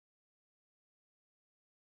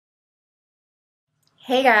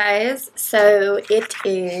Hey guys, so it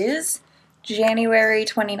is January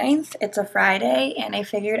 29th. It's a Friday and I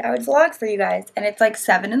figured I would vlog for you guys. And it's like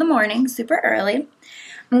 7 in the morning, super early.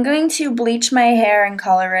 I'm going to bleach my hair and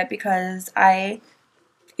color it because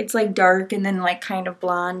it's like dark and then like kind of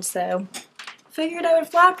blonde, so figured I would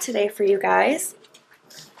vlog today for you guys.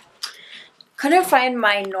 Couldn't find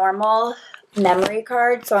my normal memory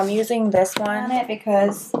card, so I'm using this one on it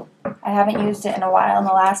because I haven't used it in a while, and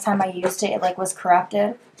the last time I used it, it like was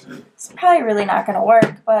corrupted. It's probably really not going to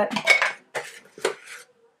work, but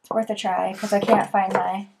it's worth a try because I can't find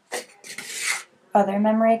my other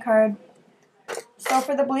memory card. So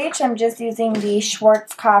for the bleach, I'm just using the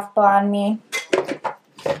Schwarzkopf Blonde Me.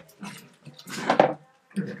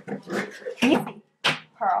 Easy.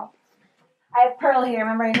 Pearl. I have Pearl here.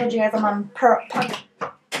 Remember I told you guys I'm on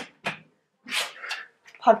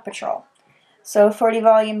Pug Patrol. So 40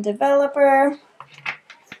 volume developer.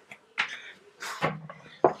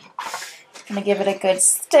 Gonna give it a good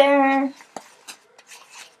stir.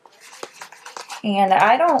 And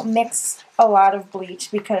I don't mix a lot of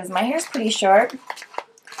bleach because my hair's pretty short.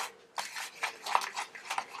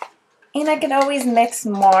 And I could always mix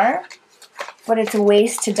more, but it's a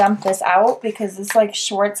waste to dump this out because this like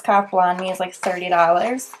Schwarzkopf Blonde Me is like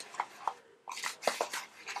 $30.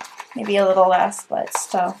 Maybe a little less, but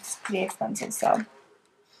still, it's pretty expensive, so.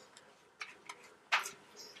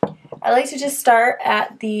 I like to just start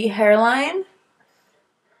at the hairline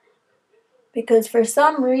because for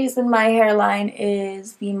some reason my hairline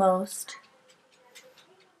is the most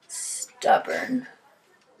stubborn.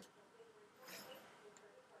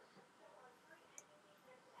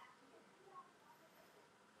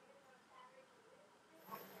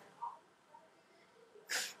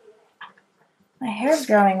 My hair's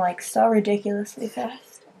growing like so ridiculously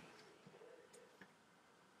fast.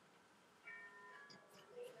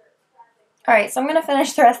 Alright, so I'm going to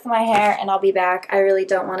finish the rest of my hair and I'll be back. I really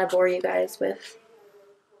don't want to bore you guys with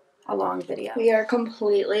a long video. We are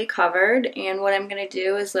completely covered, and what I'm going to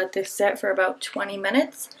do is let this sit for about 20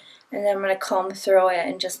 minutes and then I'm going to comb through it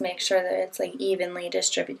and just make sure that it's like evenly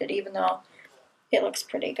distributed, even though it looks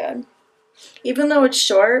pretty good. Even though it's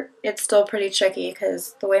short, it's still pretty tricky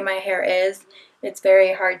because the way my hair is, it's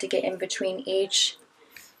very hard to get in between each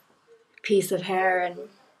piece of hair, and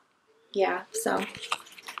yeah, so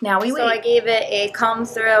now we wait. So I gave it a comb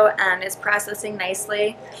through and it's processing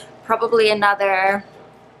nicely. Probably another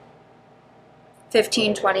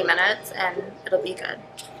 15-20 minutes and it'll be good.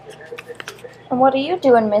 And what are you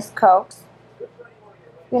doing, Miss Cokes?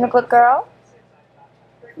 Being a good girl?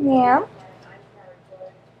 Yeah.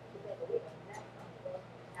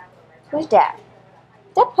 Who's that?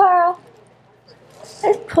 That's Pearl.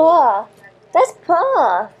 That's Paul. That's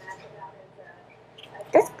Paul.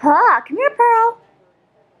 That's Paul. Come here, Pearl.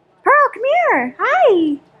 Pearl, come here.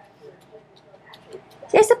 Hi.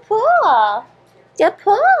 There's a Paul. There's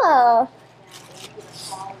Paul.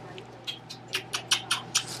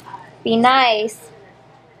 Be nice.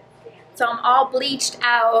 So I'm all bleached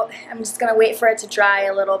out. I'm just going to wait for it to dry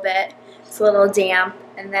a little bit. It's a little damp.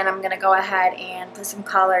 And then I'm going to go ahead and put some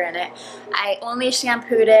color in it. I only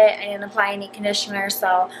shampooed it. I didn't apply any conditioner,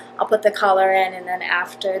 so I'll put the color in, and then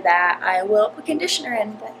after that I will put conditioner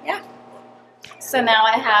in. But yeah. So now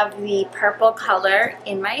I have the purple color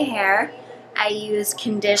in my hair. I used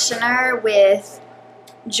conditioner with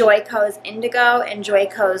Joico's Indigo and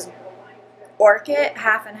Joico's Orchid,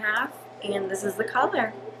 half and half, and this is the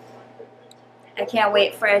color. I can't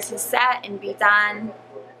wait for it to set and be done.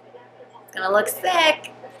 It's gonna look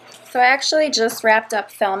sick. So I actually just wrapped up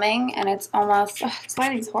filming and it's almost, this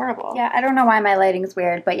lighting's horrible. Yeah, I don't know why my lighting's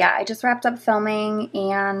weird, but yeah, I just wrapped up filming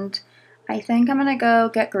and I think I'm gonna go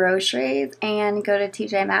get groceries and go to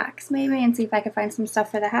TJ Maxx maybe and see if I can find some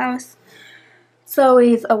stuff for the house. It's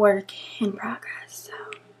always a work in progress, so.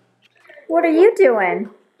 What are you doing,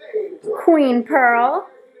 Queen Pearl?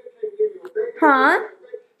 Huh?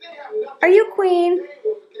 Are you Queen?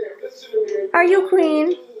 Are you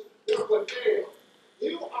Queen?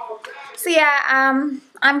 So yeah,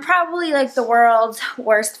 I'm probably like the world's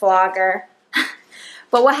worst vlogger.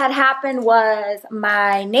 But what had happened was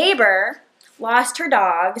my neighbor lost her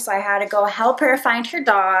dog, so I had to go help her find her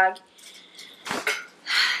dog.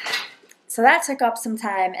 So that took up some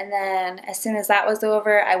time, and then as soon as that was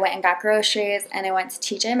over, I went and got groceries and I went to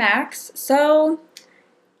TJ Maxx. So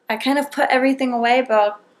I kind of put everything away, but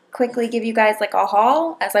I'll quickly give you guys like a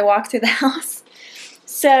haul as I walk through the house.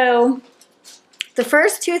 So the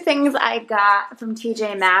first two things I got from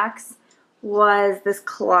TJ Maxx was this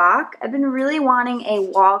clock. I've been really wanting a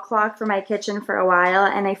wall clock for my kitchen for a while,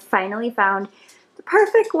 and I finally found the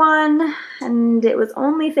perfect one, and it was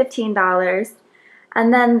only $15.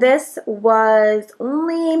 And then this was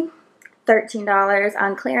only $13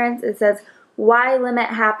 on clearance. It says, why limit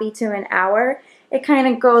happy to an hour? It kind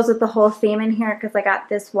of goes with the whole theme in here because I got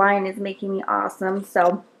this wine is making me awesome.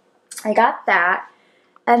 So I got that.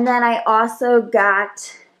 And then I also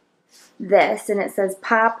got this, and it says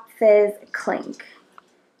Pop Fizz Clink.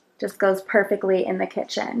 Just goes perfectly in the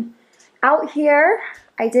kitchen. Out here,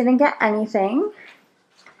 I didn't get anything.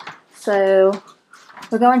 So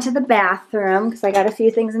we're going to the bathroom because I got a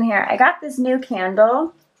few things in here. I got this new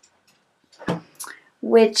candle,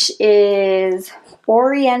 which is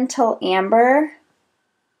Oriental Amber,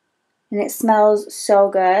 and it smells so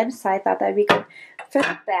good. So I thought that'd be good for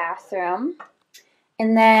the bathroom.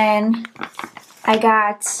 And then I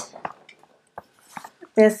got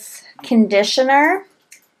this conditioner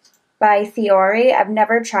by Fiore. I've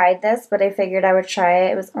never tried this, but I figured I would try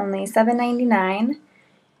it. It was only $7.99.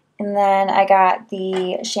 And then I got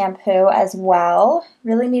the shampoo as well.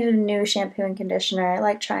 Really needed a new shampoo and conditioner. I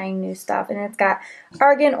like trying new stuff. And it's got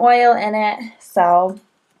argan oil in it. So,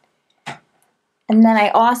 and then I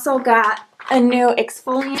also got a new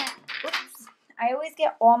exfoliant. Oops. I always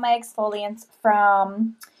get all my exfoliants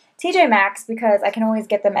from TJ Maxx because I can always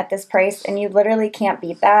get them at this price. And you literally can't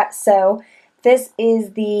beat that. So this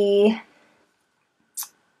is the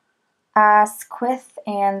Asquith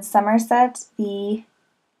and Somerset, the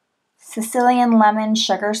Sicilian Lemon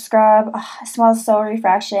Sugar Scrub. Oh, it smells so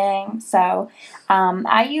refreshing. So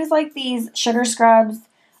I use like these sugar scrubs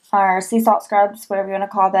or sea salt scrubs, whatever you want to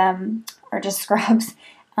call them, or just scrubs,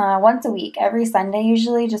 once a week, every Sunday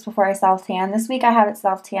usually, just before I self-tan. This week I have it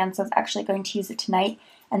self-tan, so I was actually going to use it tonight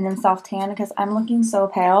and then self-tan because I'm looking so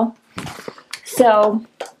pale. So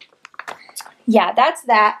yeah, that's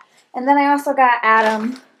that. And then I also got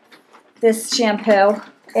Adam this shampoo.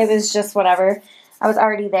 It was just whatever. I was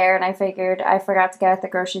already there and I figured I forgot to get it at the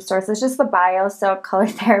grocery store. So it's just the Bio Silk Color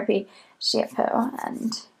Therapy shampoo.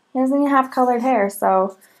 And he doesn't even have colored hair.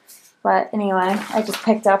 So, but anyway, I just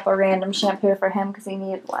picked up a random shampoo for him because he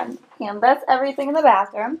needed one. And that's everything in the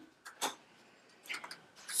bathroom.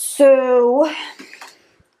 So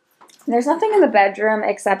there's nothing in the bedroom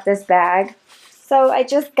except this bag. So I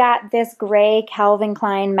just got this gray Calvin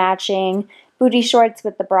Klein matching booty shorts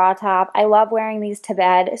with the bra top. I love wearing these to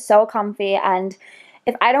bed. So comfy. And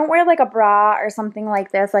if I don't wear like a bra or something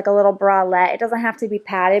like this, like a little bralette, it doesn't have to be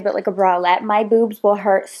padded, but like a bralette, my boobs will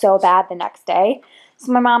hurt so bad the next day.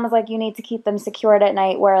 So my mom was like, you need to keep them secured at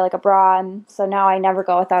night, wear like a bra. And so now I never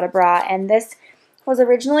go without a bra. And this was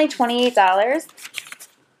originally $28.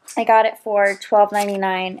 I got it for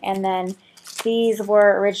 $12.99, and then these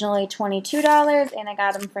were originally $22, and I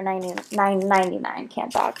got them for $9.99.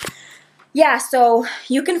 Can't talk. Yeah, so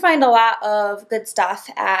you can find a lot of good stuff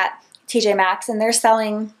at TJ Maxx, and they're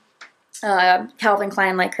selling Calvin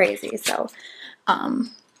Klein like crazy. So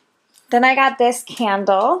then I got this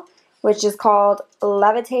candle, which is called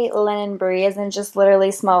Levitate Linen Breeze, and just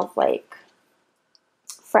literally smells like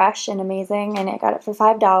fresh and amazing, and I got it for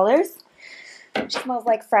 $5. It smells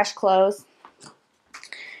like fresh clothes.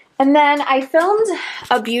 And then I filmed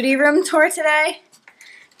a beauty room tour today,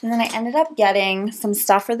 and then I ended up getting some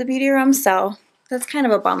stuff for the beauty room, so that's kind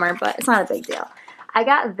of a bummer, but it's not a big deal. I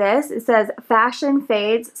got this. It says, fashion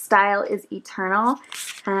fades, style is eternal,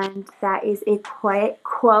 and that is a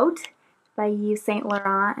quote by Yves Saint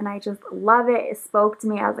Laurent, and I just love it. It spoke to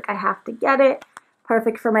me. I was like, I have to get it.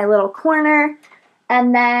 Perfect for my little corner.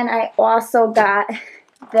 And then I also got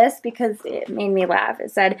this because it made me laugh.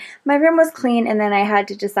 It said, my room was clean and then I had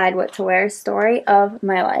to decide what to wear. Story of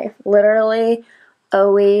my life. Literally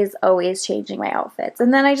always changing my outfits.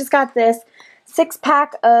 And then I just got this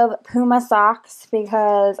 6-pack of Puma socks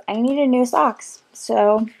because I needed new socks.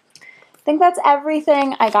 So I think that's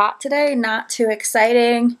everything I got today. Not too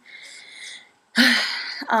exciting.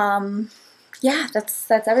 Yeah, that's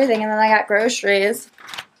everything. And then I got groceries.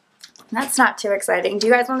 That's not too exciting. Do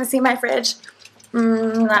you guys want to see my fridge?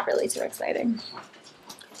 Not really too exciting,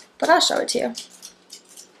 but I'll show it to you.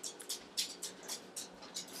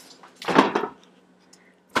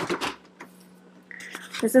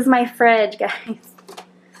 This is my fridge, guys.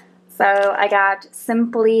 So I got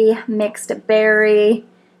Simply Mixed Berry.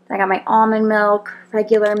 I got my almond milk,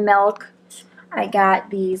 regular milk. I got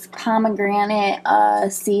these pomegranate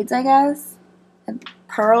seeds, I guess.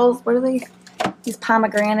 Pearls, what are they? These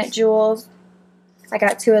pomegranate jewels. I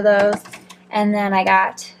got 2 of those. And then I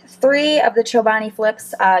got 3 of the Chobani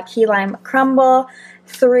Flips Key Lime Crumble,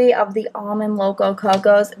 3 of the Almond Loco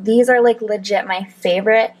Cocos. These are like legit my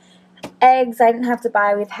favorite. Eggs I didn't have to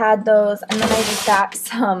buy. We've had those. And then I just got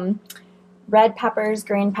some red peppers,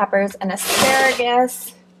 green peppers, and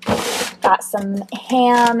asparagus. Got some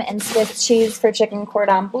ham and Swiss cheese for chicken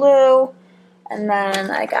cordon bleu. And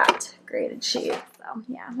then I got grated cheese. So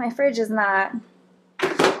yeah, my fridge is not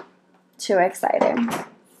too exciting.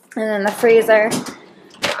 And then the freezer,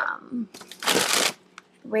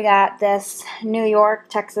 we got this New York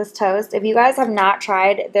Texas toast. If you guys have not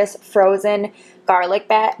tried this frozen garlic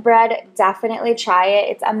bread, definitely try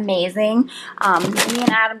it. It's amazing. Me and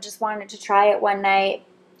Adam just wanted to try it one night,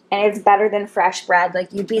 and it's better than fresh bread.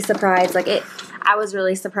 Like, you'd be surprised. Like, I was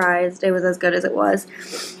really surprised it was as good as it was.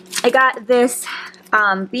 I got this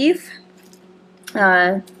beef,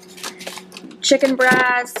 chicken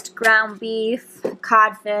breast, ground beef,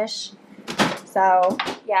 codfish. So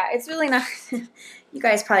yeah, it's really nice. You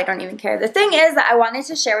guys probably don't even care. The thing is that I wanted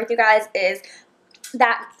to share with you guys is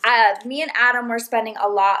that me and Adam were spending a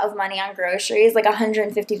lot of money on groceries, like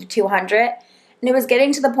 $150 to $200, and it was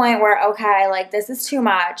getting to the point where, okay, like, this is too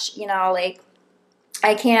much, you know, like,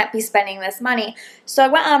 I can't be spending this money. So I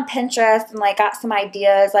went on Pinterest and, like, got some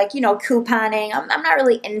ideas, like, you know, couponing. I'm not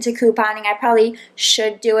really into couponing. I probably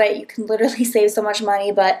should do it. You can literally save so much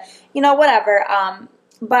money, but, you know, whatever.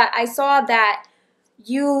 But I saw that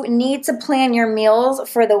you need to plan your meals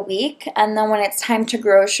for the week, and then when it's time to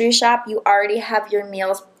grocery shop, you already have your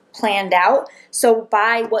meals planned out. So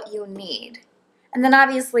buy what you need. And then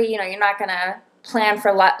obviously, you know, you're not going to plan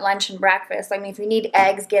for lunch and breakfast. I mean, if you need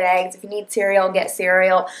eggs, get eggs. If you need cereal, get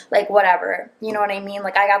cereal. Like, whatever. You know what I mean?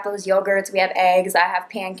 Like, I got those yogurts. We have eggs. I have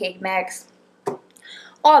pancake mix.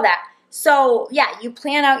 All that. So, yeah, you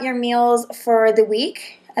plan out your meals for the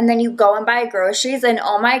week, and then you go and buy groceries, and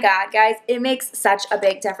oh my God, guys, it makes such a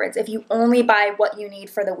big difference. If you only buy what you need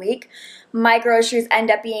for the week, my groceries end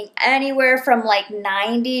up being anywhere from like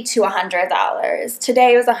 $90 to $100.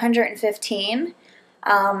 Today it was $115.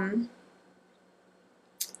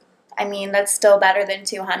 I mean, that's still better than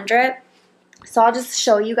 $200. So I'll just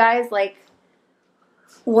show you guys, like,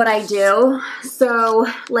 what I do. So,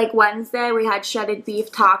 like, Wednesday we had shredded beef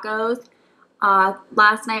tacos.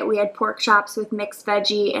 Last night we had pork chops with mixed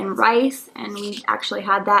veggie and rice, and we actually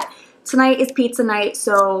had that. Tonight is pizza night,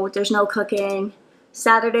 so there's no cooking.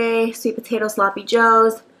 Saturday, sweet potato sloppy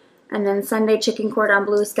joes, and then Sunday, chicken cordon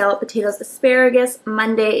bleu, scallop potatoes, asparagus.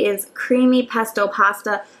 Monday is creamy pesto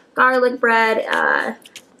pasta, garlic bread.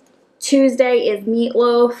 Tuesday is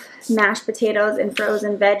meatloaf, mashed potatoes, and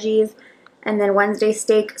frozen veggies. And then Wednesday,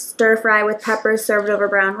 steak stir fry with peppers served over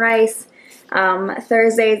brown rice.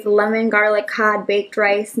 Thursday's lemon garlic cod baked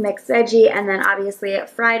rice mixed veggie, and then obviously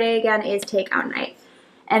Friday again is takeout night.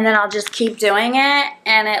 And then I'll just keep doing it,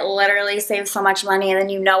 and it literally saves so much money, and then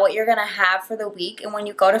you know what you're gonna have for the week, and when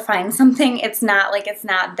you go to find something, it's not like it's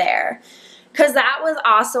not there. Because that was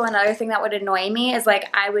also another thing that would annoy me, is like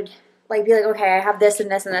I would like be like, okay, I have this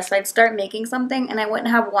and this and this, so I'd start making something and I wouldn't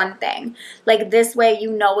have one thing. Like, this way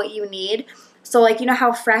you know what you need. So, like, you know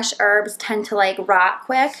how fresh herbs tend to like rot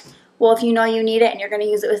quick? Well, if you know you need it and you're going to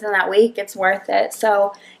use it within that week, it's worth it.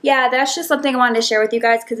 So, yeah, that's just something I wanted to share with you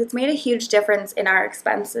guys because it's made a huge difference in our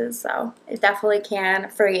expenses. So, it definitely can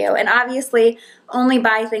for you. And obviously, only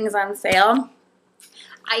buy things on sale.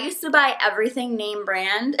 I used to buy everything name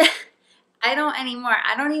brand. I don't anymore.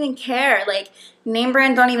 I don't even care. Like, name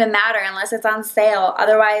brand don't even matter unless it's on sale.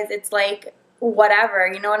 Otherwise, it's like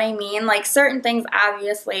whatever. You know what I mean? Like, certain things,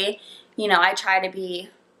 obviously, you know, I try to be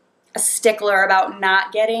a stickler about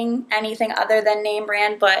not getting anything other than name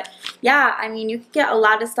brand, but yeah, I mean, you can get a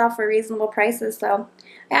lot of stuff for reasonable prices, so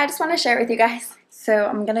yeah, I just want to share it with you guys. So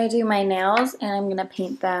I'm gonna do my nails, and I'm gonna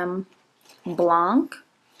paint them Blanc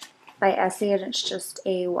by Essie, and it's just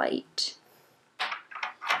a white,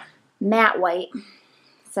 matte white.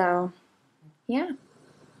 So yeah,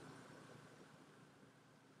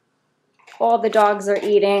 all the dogs are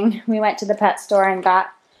eating. We went to the pet store and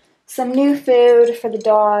got some new food for the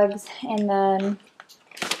dogs, and then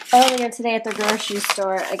earlier today at the grocery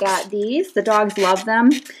store I got these. The dogs love them.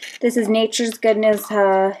 This is Nature's Goodness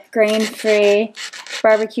grain-free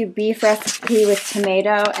barbecue beef recipe with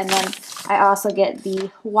tomato, and then I also get the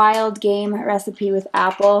wild game recipe with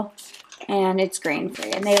apple, and it's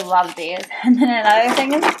grain-free, and they love these. And then another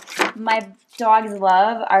thing is my dogs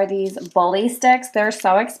love are these bully sticks. They're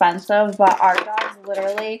so expensive, but our dogs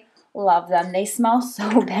literally love them. They smell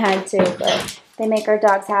so bad too, but they make our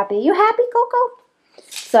dogs happy. You happy, Coco?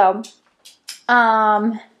 So,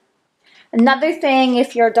 another thing,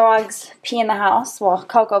 if your dogs pee in the house, well,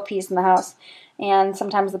 Coco pees in the house, and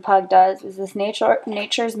sometimes the pug does, is this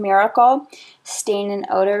Nature's Miracle Stain and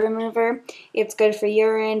Odor Remover. It's good for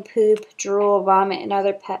urine, poop, drool, vomit, and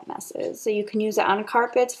other pet messes. So you can use it on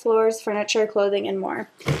carpets, floors, furniture, clothing, and more.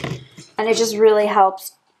 And it just really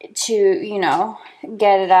helps to, you know,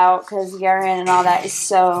 get it out because urine and all that is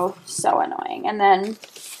so annoying. And then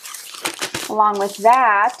along with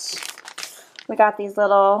that, we got these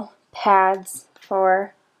little pads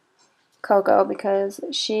for Coco because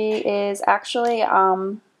she is actually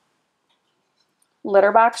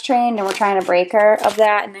litter box trained and we're trying to break her of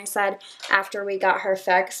that. And they said after we got her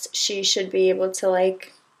fixed, she should be able to,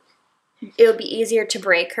 like, it'll be easier to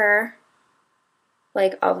break her,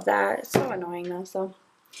 like, of that. It's so annoying though, so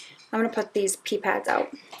I'm going to put these pee pads out.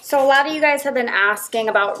 So a lot of you guys have been asking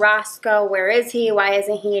about Roscoe. Where is he? Why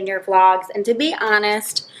isn't he in your vlogs? And to be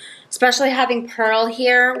honest, especially having Pearl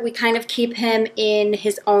here, we kind of keep him in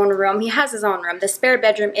his own room. He has his own room. The spare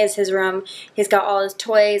bedroom is his room. He's got all his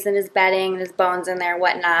toys and his bedding and his bones in there,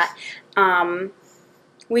 whatnot.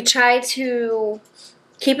 We try to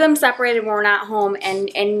keep them separated when we're not home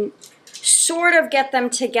and sort of get them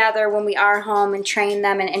together when we are home and train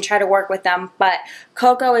them and try to work with them. But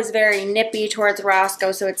Coco is very nippy towards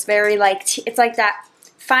Roscoe, so it's very like, it's like that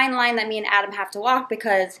fine line that me and Adam have to walk,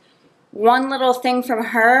 because one little thing from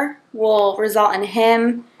her will result in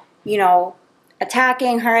him, you know,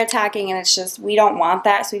 attacking, her attacking, and it's just, we don't want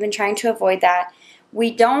that. So we've been trying to avoid that.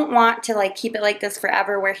 We don't want to, like, keep it like this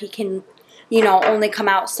forever where he can, you know, only come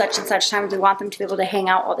out such and such times. We want them to be able to hang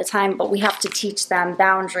out all the time, but we have to teach them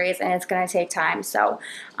boundaries, and it's going to take time. So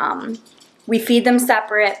we feed them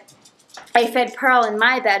separate. I fed Pearl in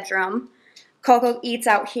my bedroom. Coco eats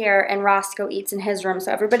out here, and Roscoe eats in his room.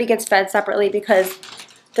 So everybody gets fed separately because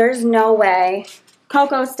there's no way.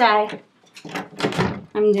 Coco, stay.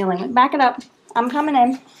 I'm dealing with. Back it up. I'm coming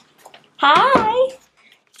in. Hi.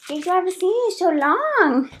 Thank you, I haven't seen you so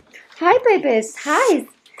long. Hi, babies. Hi.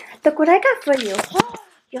 Look what I got for you. Oh,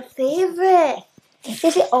 your favorite. Is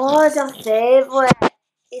it? Oh, it's your favorite.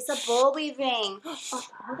 It's a ball weaving. Oh,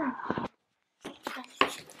 hold on.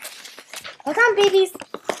 Hold on, babies.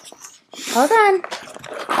 Hold on.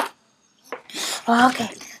 Oh, okay.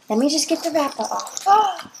 Let me just get the wrapper off.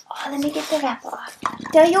 Oh, let me get the wrapper off.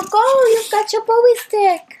 There you go. You've got your Bowie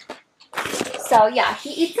stick. So, yeah, he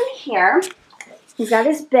eats in here. He's got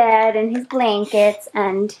his bed and his blankets,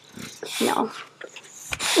 and, you know,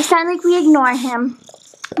 it's not like we ignore him.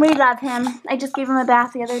 We love him. I just gave him a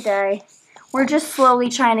bath the other day. We're just slowly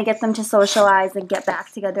trying to get them to socialize and get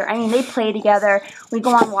back together. I mean, they play together. We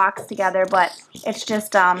go on walks together, but it's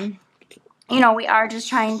just, you know, we are just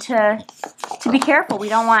trying to be careful. We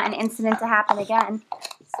don't want an incident to happen again.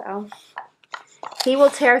 So he will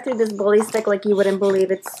tear through this bully stick like you wouldn't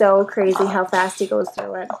believe. It's so crazy how fast he goes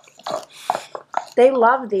through it. They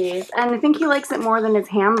love these, and I think he likes it more than his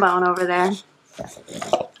ham bone over there.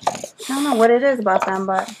 I don't know what it is about them,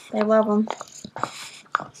 but they love them.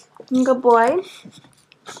 Good boy.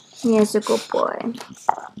 Yes, a good boy.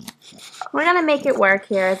 We're going to make it work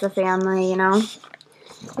here as a family, you know.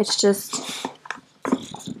 It's just,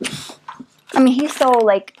 I mean, he's so,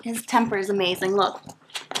 like, his temper is amazing. Look,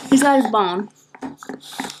 he's got his bone.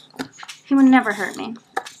 He would never hurt me.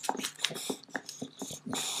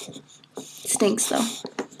 Stinks, though.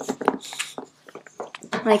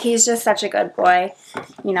 Like, he's just such a good boy.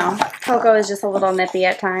 You know, Coco is just a little nippy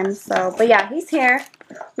at times. So, but yeah, he's here.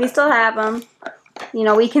 We still have him. You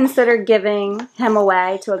know, we consider giving him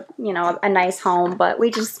away to a, you know, a nice home, but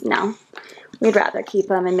we just, no. We'd rather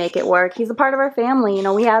keep him and make it work. He's a part of our family. You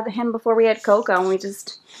know, we had him before we had Coco, and we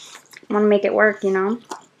just want to make it work, you know.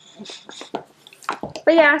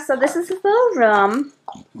 But yeah, so this is his little room,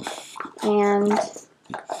 and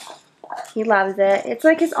he loves it. It's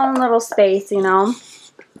like his own little space, you know.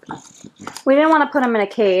 We didn't want to put him in a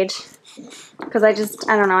cage because I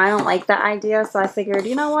don't know, I don't like that idea. So I figured,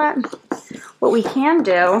 you know what we can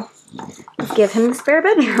do is give him the spare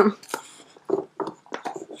bedroom.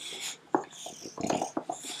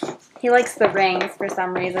 He likes the rings for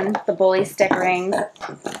some reason, the bully stick rings.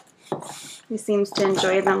 He seems to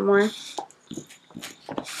enjoy them more.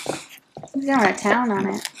 He's going to town on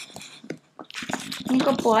it. You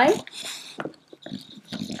good boy?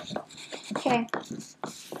 Okay.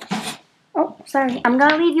 Oh, sorry. I'm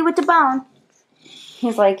going to leave you with the bone.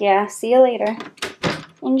 He's like, yeah, see you later.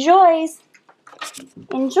 Enjoys.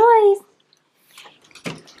 Enjoys.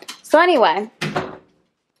 So anyway,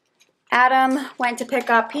 Adam went to pick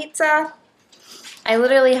up pizza. I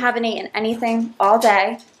literally haven't eaten anything all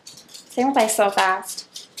day. They went by so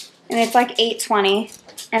fast. And it's like 8:20.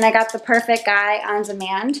 And I got The Perfect Guy on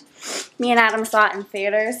demand. Me and Adam saw it in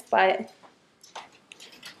theaters, but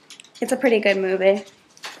it's a pretty good movie.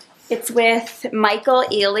 It's with Michael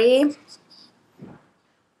Ealy.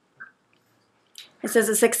 It says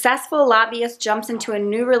a successful lobbyist jumps into a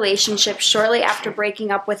new relationship shortly after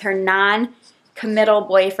breaking up with her committal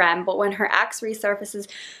boyfriend, but when her ex resurfaces,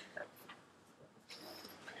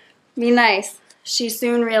 be nice. She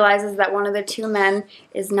soon realizes that one of the two men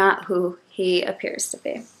is not who he appears to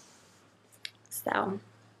be. So,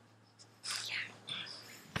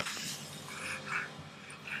 yeah.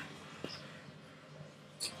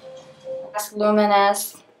 That's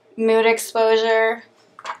luminous, mood exposure,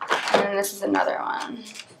 and then this is another one.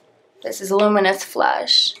 This is luminous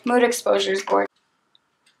flush. Mood exposure is gorgeous.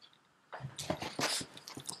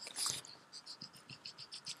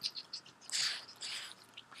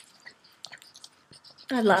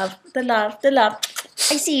 The love, the love, the love.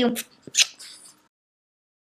 I see you.